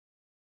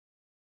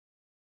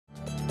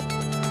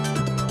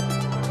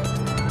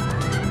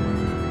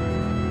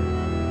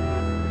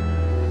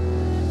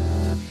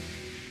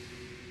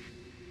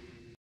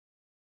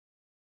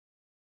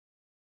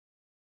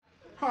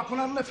Pop,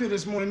 when I left here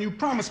this morning, you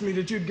promised me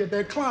that you'd get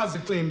that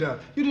closet cleaned up.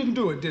 You didn't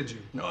do it, did you?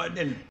 No, I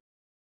didn't.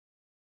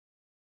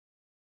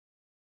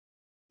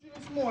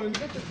 This morning,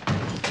 get the...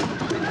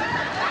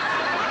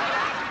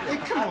 Hey,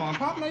 come on,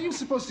 Pop. Now, you're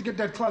supposed to get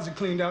that closet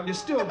cleaned out. You're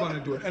still going to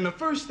do it. And the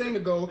first thing to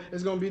go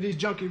is going to be these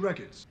junky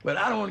records. But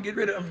I don't want to get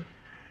rid of them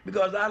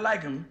because I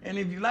like them. And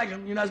if you like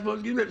them, you're not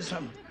supposed to get rid of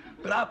something.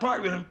 But I'll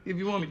part with them if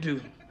you want me to.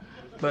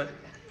 But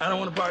I don't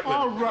want to part with them.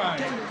 All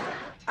right.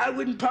 I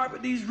wouldn't part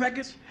with these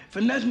records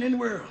for nothing in the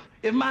world.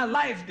 If my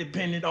life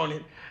depended on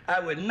it, I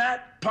would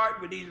not part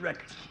with these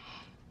records.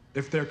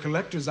 If they're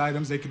collector's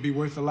items, they could be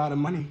worth a lot of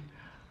money.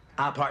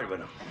 I'll part with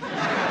them.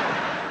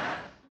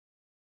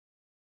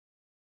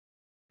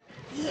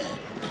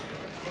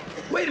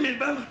 Wait a minute,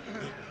 Bubba.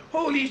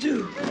 Hold these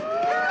two.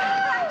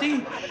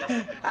 See,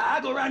 I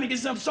go around and get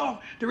something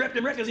soft to wrap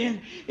the records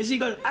in. And see,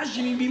 because I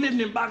shouldn't even be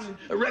living in boxes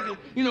of records,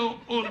 you know,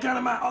 on account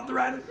of my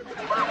arthritis.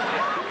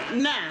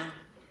 Now,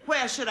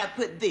 where should I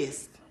put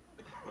this?